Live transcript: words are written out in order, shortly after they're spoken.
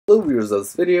Hello viewers of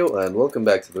this video and welcome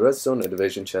back to the Redstone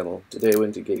Innovation channel. Today I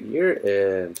went to Get Gear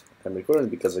and I'm recording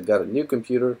because I got a new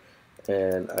computer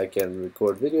and I can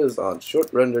record videos on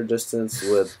short render distance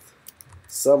with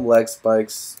some lag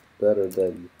spikes better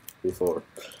than before.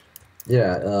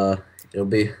 Yeah, it'll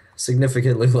be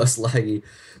significantly less laggy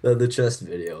than the chest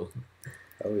video.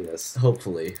 Oh yes.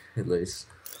 Hopefully, at least.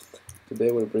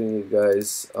 Today we're bringing you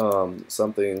guys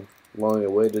something long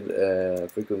awaited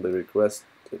and frequently requested,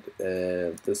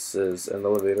 and this is an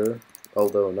elevator,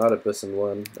 although not a piston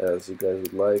one as you guys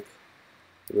would like.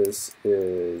 This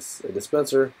is a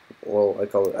dispenser. Well, I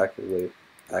call it Aquavator.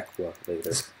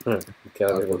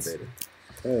 Can't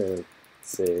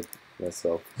say it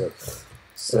myself, but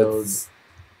So,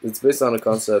 it's based on a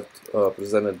concept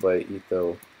presented by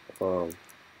Etho,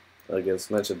 I guess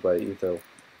mentioned by Etho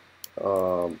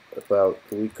about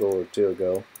a week or two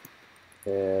ago,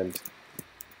 and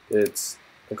it's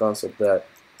a concept that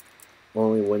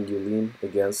only when you lean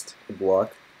against a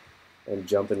block and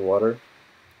jump in water,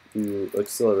 you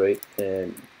accelerate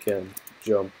and can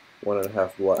jump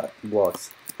 1.5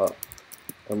 blocks up,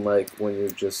 unlike when you're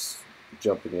just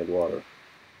jumping in water.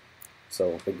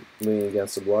 So, like, leaning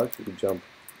against a block, you can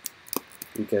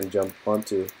jump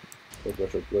onto the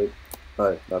pressure plate,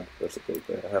 not the pressure plate,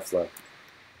 but a half slab,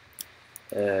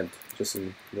 and just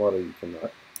in water you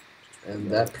cannot.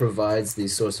 and that provides the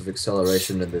source of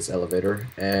acceleration in this elevator,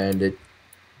 and it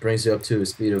brings you up to a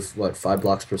speed of, what, 5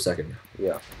 blocks per second?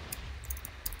 Yeah.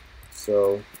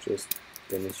 So, just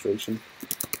demonstration.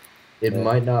 It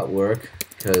might not work,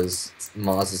 because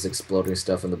Moz is exploding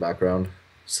stuff in the background,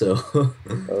 so... Oh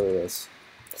yes.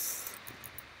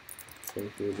 So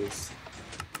here it is.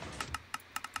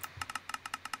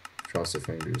 Cross your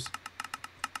fingers.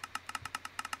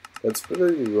 It's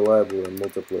pretty reliable in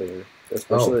multiplayer,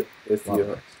 especially if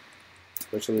you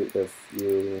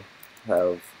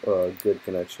have a good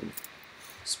connection.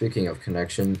 Speaking of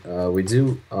connection, we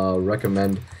do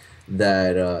recommend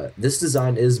that this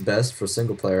design is best for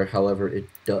single player. However, it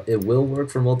will work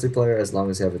for multiplayer as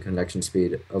long as you have a connection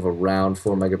speed of around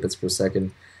 4 megabits per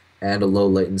second and a low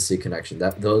latency connection.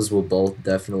 Those will both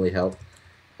definitely help.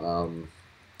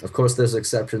 Of course, there's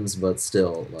exceptions, but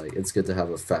still, like, it's good to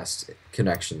have a fast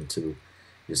connection to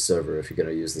your server if you're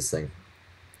gonna use this thing.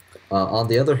 On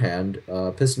the other hand,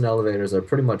 piston elevators are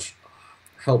pretty much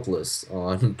helpless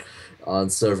on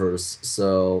on servers,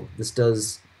 so this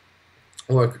does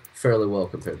work fairly well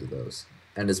compared to those,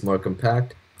 and it's more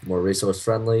compact, more resource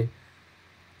friendly,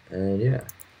 and yeah.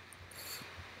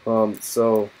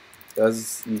 So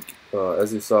as you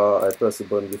saw, I pressed the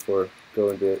button before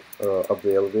going up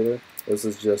the elevator. This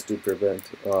is just to prevent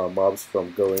mobs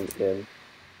from going in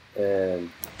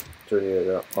and turning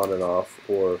it on and off,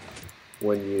 or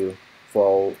when you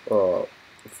fall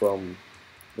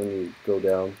when you go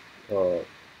down through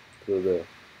the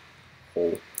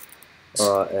hole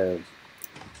and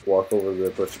walk over the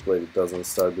pressure plate, it doesn't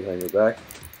start behind your back.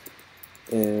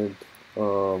 And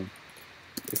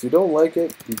if you don't like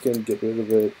it, you can get rid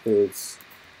of it. This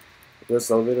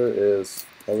elevator is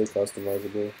highly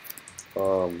customizable,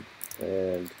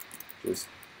 and just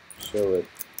show it.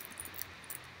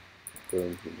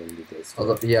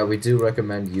 Although, yeah, we do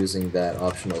recommend using that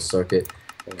optional circuit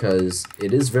because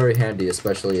it is very handy,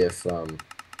 especially if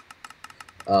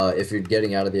you're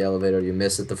getting out of the elevator, you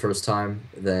miss it the first time,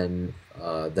 then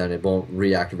it won't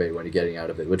reactivate when you're getting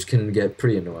out of it, which can get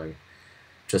pretty annoying.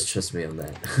 Just me on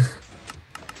that.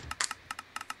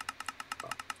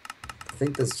 I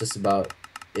think that's just about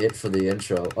it for the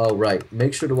intro. Oh right,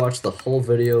 make sure to watch the whole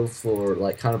video for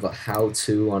like kind of a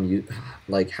how-to on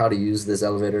like how to use this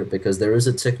elevator, because there is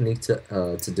a technique to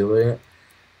doing it.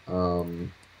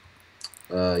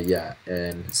 Yeah,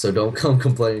 and so don't come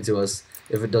complaining to us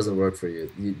if it doesn't work for you.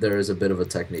 There is a bit of a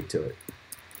technique to it.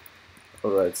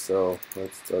 Alright, so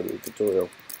let's start the tutorial.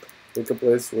 Pick a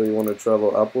place where you want to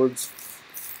travel upwards.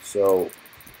 So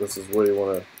this is where you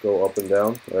want to go up and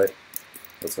down, right?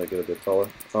 Let's make it a bit taller.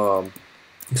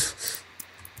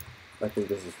 I think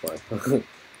this is fine.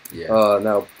 Yeah.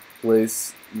 Now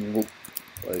place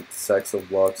like stacks of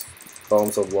blocks,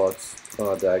 columns of blocks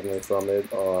diagonally from it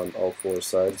on all 4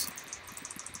 sides.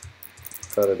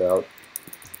 Cut it out.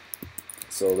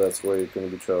 So that's where you're going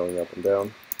to be traveling up and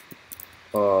down.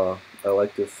 I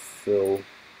like to fill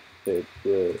it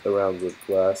around with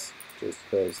glass, just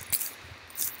because.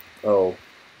 Oh,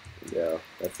 yeah,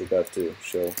 I forgot to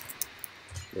show.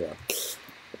 Yeah,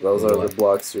 those are the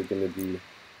blocks you're going to be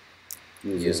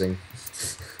using.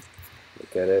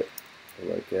 Look at it.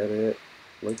 Look at it.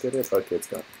 Look at it. Okay, it's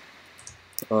gone.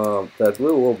 That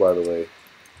blue wool, by the way,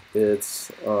 it's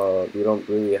you don't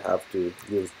really have to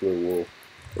use blue wool.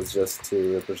 It's just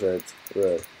to represent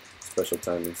the special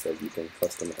timings that you can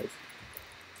customize.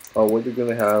 What you're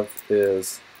gonna have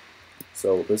is,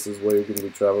 so this is where you're gonna be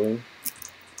traveling,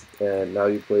 and now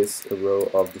you place a row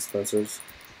of dispensers.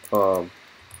 No,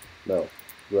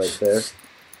 right there,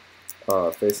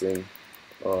 facing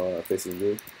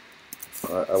you.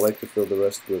 I like to fill the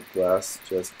rest with glass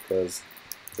just because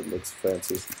it looks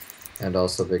fancy. And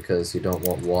also because you don't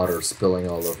want water spilling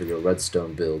all over your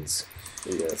redstone builds.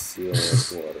 Yes, you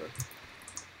don't want water.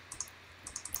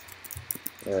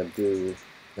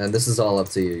 And this is all up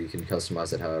to you. You can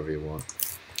customize it however you want.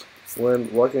 When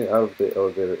walking out of the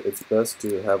elevator, it's best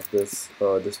to have this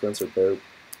dispenser there,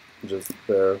 just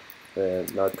there,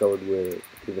 and not covered with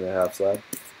even a half slab,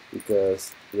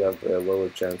 because you have a lower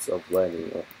chance of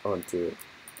landing onto it.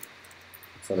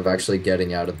 Of actually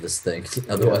getting out of this thing.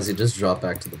 Otherwise, you just drop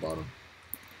back to the bottom.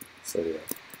 So yeah.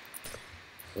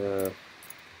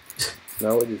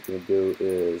 Now what you're going to do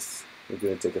is you're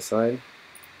going to take a sign,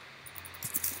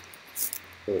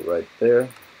 put it right there.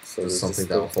 So there's something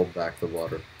that will hold back the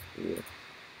water. Yeah.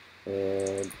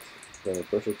 And then a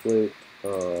pressure plate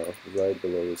right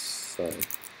below this sign.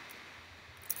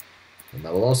 And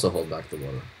that will also hold back the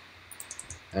water.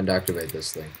 And activate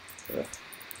this thing. Yeah.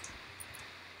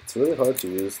 It's really hard to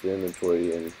use the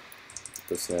inventory in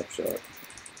the snapshot.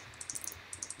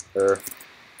 There.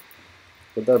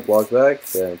 Put that block back,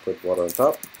 then put water on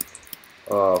top.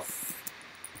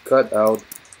 Cut out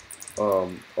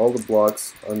all the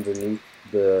blocks underneath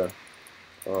the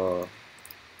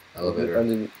elevator.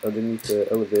 Underneath the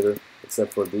elevator,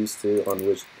 except for these two on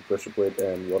which the pressure plate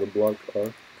and water block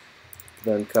are.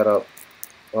 Then cut out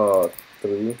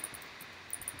three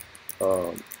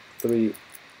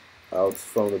outs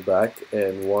from the back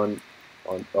and one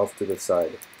off to the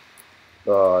side.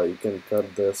 You can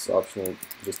cut this optional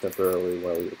just temporarily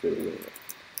while you're doing it.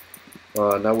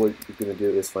 Now what you're going to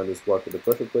do is find this block with the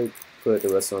pressure plate, put the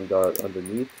redstone dart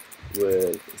underneath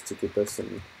with a sticky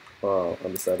piston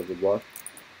on the side of the block.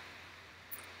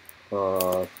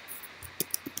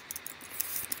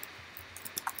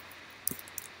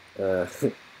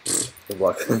 The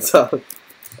block on top.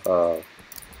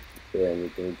 And you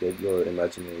can get your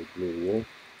imaginary blue wool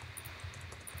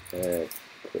and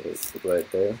put it right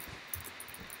there.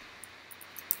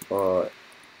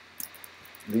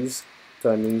 These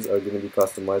timings are going to be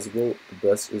customizable. The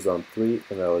best is on 3,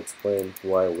 and I'll explain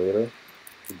why later.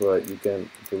 But you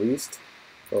can, the least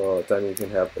timing you can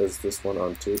have is this one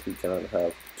on 2. You cannot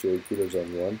have 2 repeaters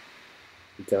on 1.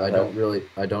 I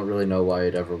don't really know why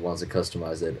it ever wants to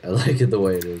customize it. I like it the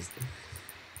way it is.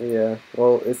 Yeah,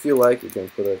 well, if you like, you can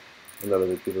put another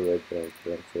repeater right there.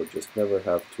 So just never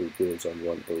have 2 repeaters on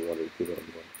 1 or 1 repeater on 1.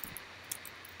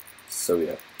 So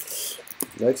yeah.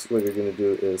 Next, what you're going to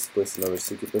do is place another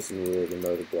sticky piston with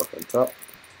another block on top.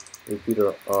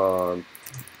 Repeater on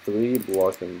 3,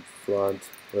 block in front,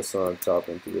 redstone on top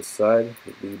and to the side.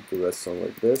 Lead the redstone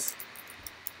like this.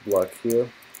 Block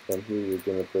here. Then here you're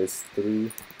going to place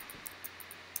 3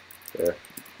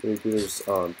 repeaters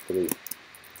on 3.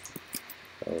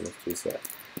 I don't know if you see that.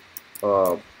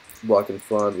 Block in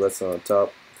front, redstone on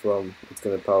top. It's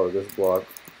going to power this block.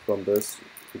 From this,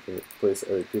 you can place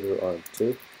a repeater on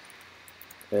 2.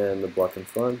 And the block in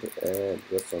front, and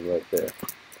redstone right there.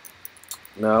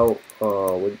 Now,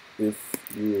 if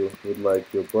you would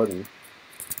like your button,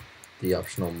 the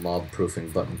optional mob proofing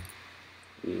button,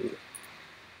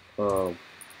 then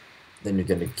you're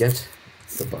gonna get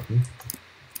the button.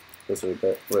 That's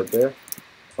right there.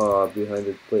 Behind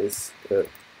it, place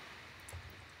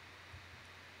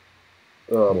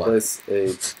place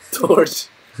a torch.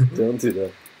 Don't do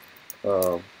that.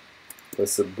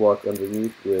 Place a block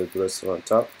underneath with redstone on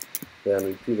top. Then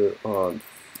repeater on.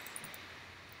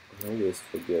 I always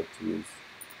forget to use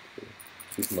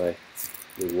my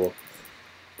blue wool.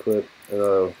 Put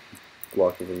another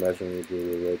block of imaginary blue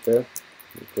wool right there.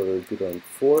 Put a repeater on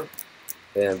 4,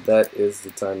 and that is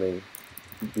the timing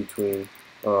between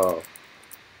the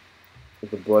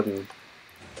button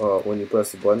when you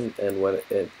press the button and when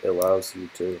it allows you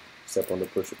to step on the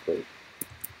pressure plate.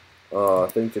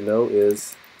 Thing to know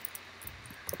is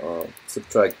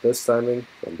subtract this timing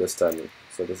from this timing.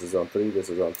 So this is on 3, this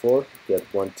is on 4. Get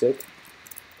 1 tick.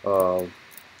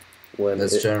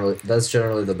 That's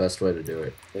generally the best way to do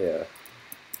it. Yeah,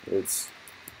 this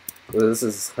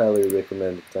is highly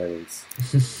recommended timings.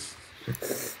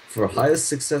 For highest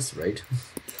success rate.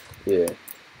 Yeah.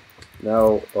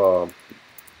 Now,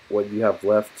 what you have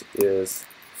left is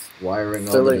wiring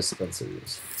all the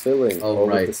dispensers. Filling all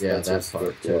the dispensers that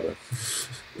part with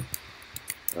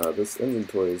water. This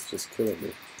inventory is just killing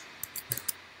me.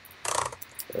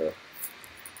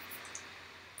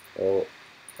 Oh,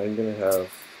 I'm gonna have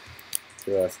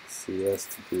ask CS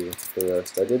to do the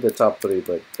rest. I did the top 3,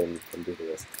 but then do the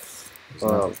rest.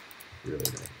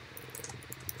 Really.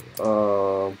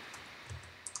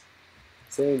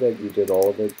 Saying that you did all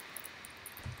of it,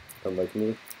 unlike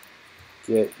me,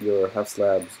 get your half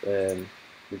slabs and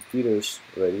repeaters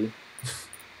ready.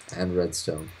 And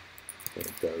redstone.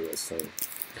 Redstone.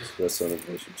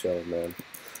 RedstoneInnovation channel, man.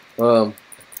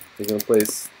 You're gonna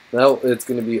place. Now it's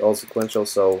gonna be all sequential.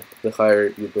 So the higher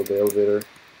you build the elevator,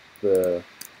 the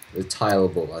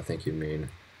tileable, I think you mean.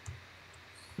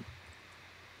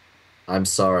 I'm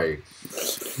sorry.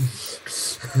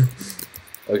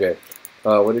 Okay.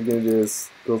 What you're gonna do is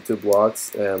build 2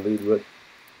 blocks and lead with.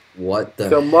 What the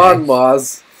Come heck? on,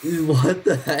 Moz. What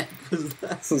the heck was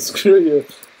that? So screw you.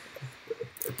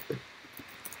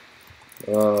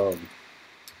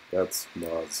 That's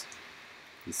Moz.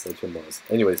 He's such a Moz.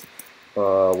 Anyways,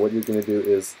 what you're gonna do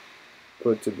is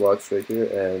put 2 blocks right here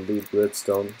and leave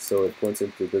redstone so it points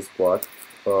into this block,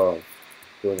 going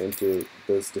into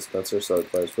this dispenser so it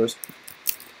fires first.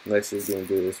 Next, you're gonna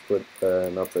do is put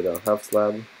an upside down half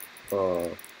slab,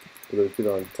 put a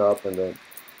repeater on top, and then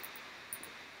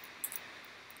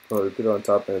repeater on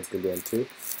top, and it's gonna be on 2.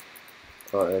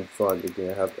 In front, you're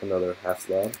gonna have another half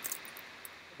slab.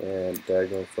 And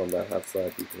diagonal from that half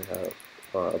slab, you can have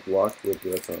a block with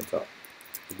redstone on top.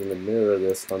 You're going to mirror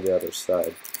this on the other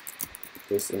side.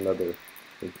 There's another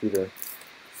repeater,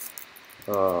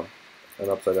 an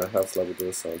upside down half slab with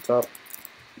redstone on top,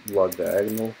 block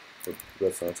diagonal with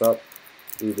redstone on top,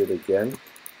 leave it again,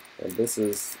 and this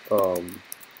is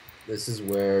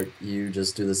where you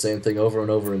just do the same thing over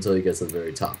and over until you get to the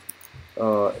very top.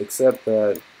 Except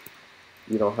that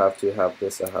you don't have to have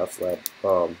this a half slab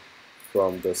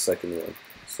from the second one.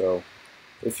 So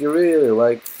if you really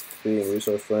like being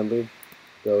resource friendly,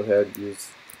 go ahead, use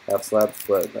half slabs,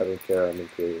 but I don't care, I'm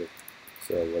creative,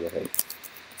 so go ahead.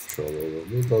 So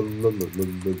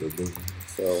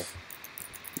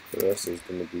the rest is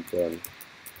going to be done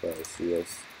by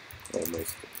CS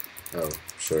almost. Oh,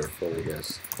 sure, I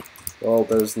guess. Well,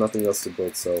 there's nothing else to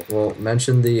build, so... Well,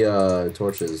 mention the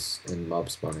torches in mob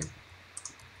spawning.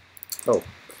 Oh,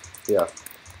 yeah.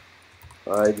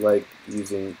 I like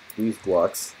using these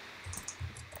blocks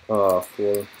for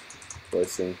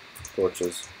placing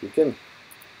torches. You can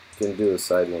do the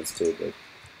side ones too, but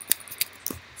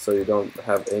so you don't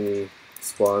have any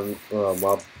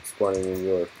mob spawning in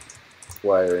your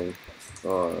wiring.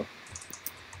 You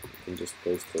can just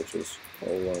place torches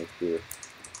all along here,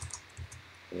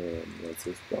 and once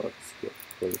these blocks get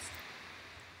placed,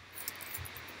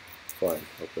 fine.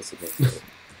 I'll place it next to it.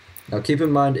 Now keep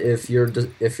in mind, if your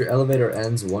elevator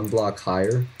ends 1 block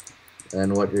higher,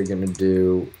 then what you're gonna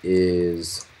do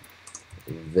is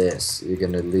this. You're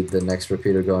gonna leave the next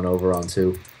repeater going over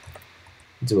onto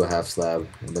a half slab,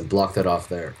 and then block that off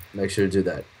there. Make sure to do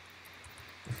that.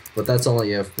 But that's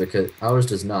only if, because ours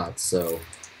does not, so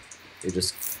you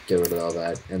just get rid of all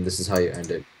that, and this is how you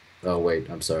end it. Oh wait,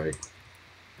 I'm sorry.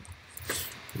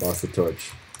 Lost the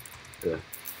torch. Ugh.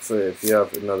 So if you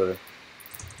have another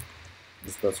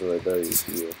dispenser right there, you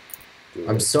do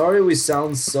I'm sorry we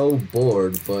sound so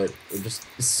bored, but we're just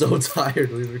so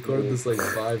tired. We've recorded this like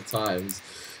 5 times.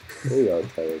 We are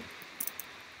tired.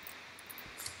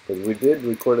 But we did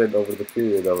record it over the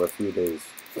period of a few days.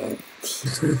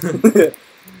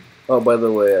 Oh, by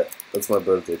the way, that's my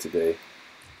birthday today.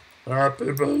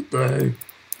 Happy birthday!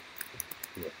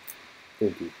 Yeah.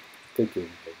 Thank you. Thank you.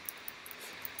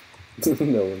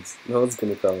 no one's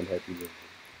gonna call him happy birthday.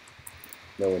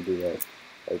 No one do that.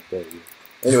 I bet you.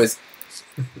 Anyways.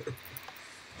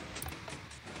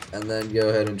 And then go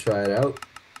ahead and try it out.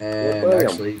 And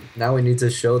actually, now we need to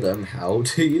show them how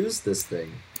to use this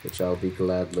thing, which I'll be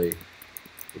gladly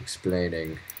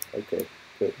explaining. Okay,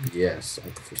 good. Yes,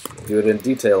 do it in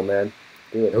detail, man.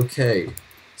 Do it. Okay,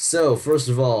 so first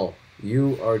of all,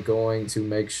 you are going to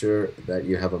make sure that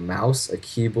you have a mouse, a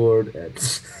keyboard,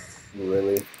 and...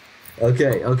 Really?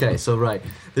 Okay, so right.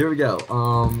 There we go.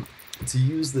 To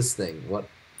use this thing, what...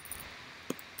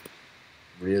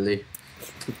 Really?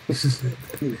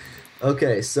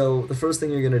 Okay, so the first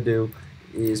thing you're going to do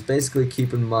is basically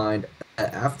keep in mind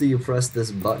that after you press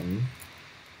this button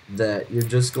that you're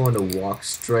just going to walk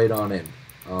straight on in.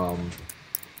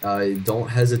 Don't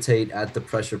hesitate at the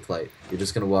pressure plate. You're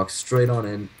just going to walk straight on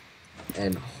in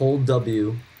and hold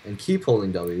W and keep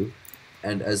holding W,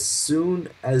 and as soon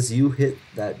as you hit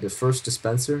the first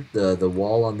dispenser, the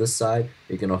wall on this side,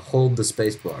 you're going to hold the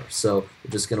spacebar. So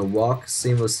you're just going to walk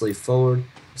seamlessly forward.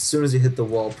 As soon as you hit the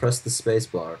wall, press the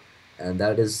spacebar, and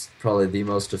that is probably the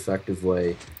most effective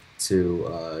way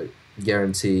to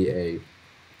guarantee a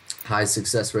high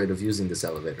success rate of using this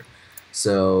elevator.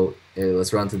 So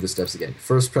let's run through the steps again.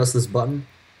 First, press this button,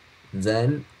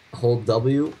 then hold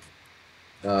W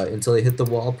until you hit the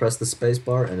wall. Press the space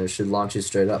bar, and it should launch you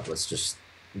straight up. Let's just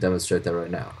demonstrate that right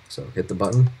now. So hit the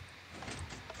button,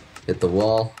 hit the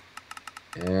wall,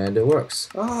 and it works.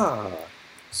 Ah.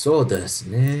 そうです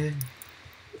ね.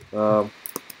 Sugoi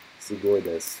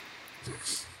desu.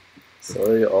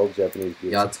 Sorry, all Japanese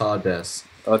people. Yata desu.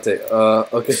 Okay.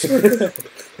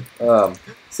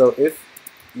 So if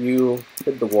you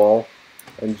hit the wall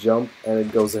and jump and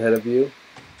it goes ahead of you,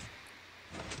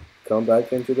 come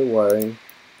back into the wiring,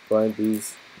 find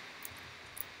these.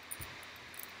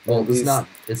 Well,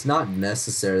 it's not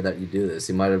necessary that you do this.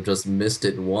 You might have just missed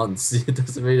it once. It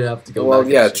doesn't mean you have to go back. Well,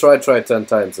 yeah, try 10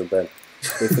 times, and then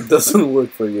if it doesn't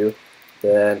work for you,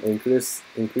 then increase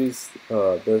this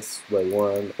by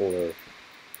 1, or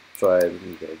try and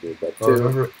do it by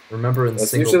 2. Remember in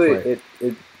single usually player.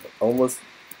 it almost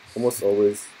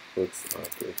always works.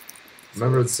 Okay.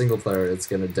 Remember in single player, it's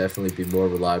gonna definitely be more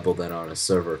reliable than on a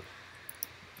server.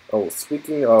 Oh,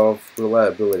 speaking of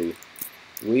reliability,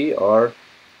 we are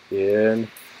in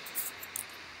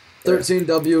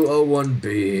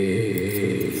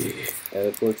 13W01B. And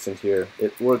it works in here.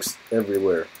 It works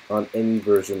everywhere on any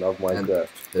version of Minecraft.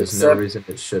 There's no reason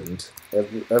it shouldn't.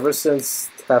 Ever since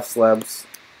half slabs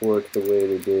work the way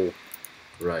they do.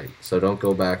 Right. So don't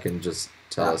go back and just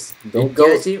tell us it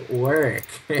doesn't work.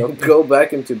 Don't go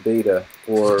back into beta,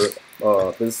 or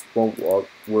this won't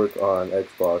work on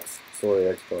Xbox.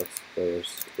 Sorry, Xbox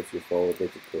players, if you follow the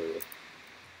tutorial.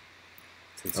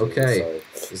 Okay.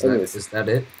 Is that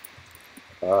it?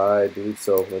 I believe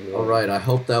so. Alright, I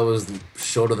hope that was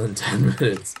shorter than 10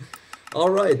 minutes.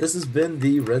 Alright, this has been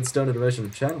the Redstone Innovation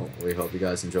channel. We hope you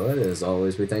guys enjoyed. As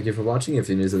always, we thank you for watching. If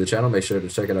you're new to the channel, make sure to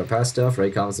check out our past stuff,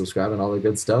 rate, comment, subscribe, and all the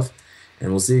good stuff.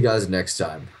 And we'll see you guys next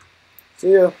time.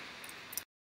 See ya.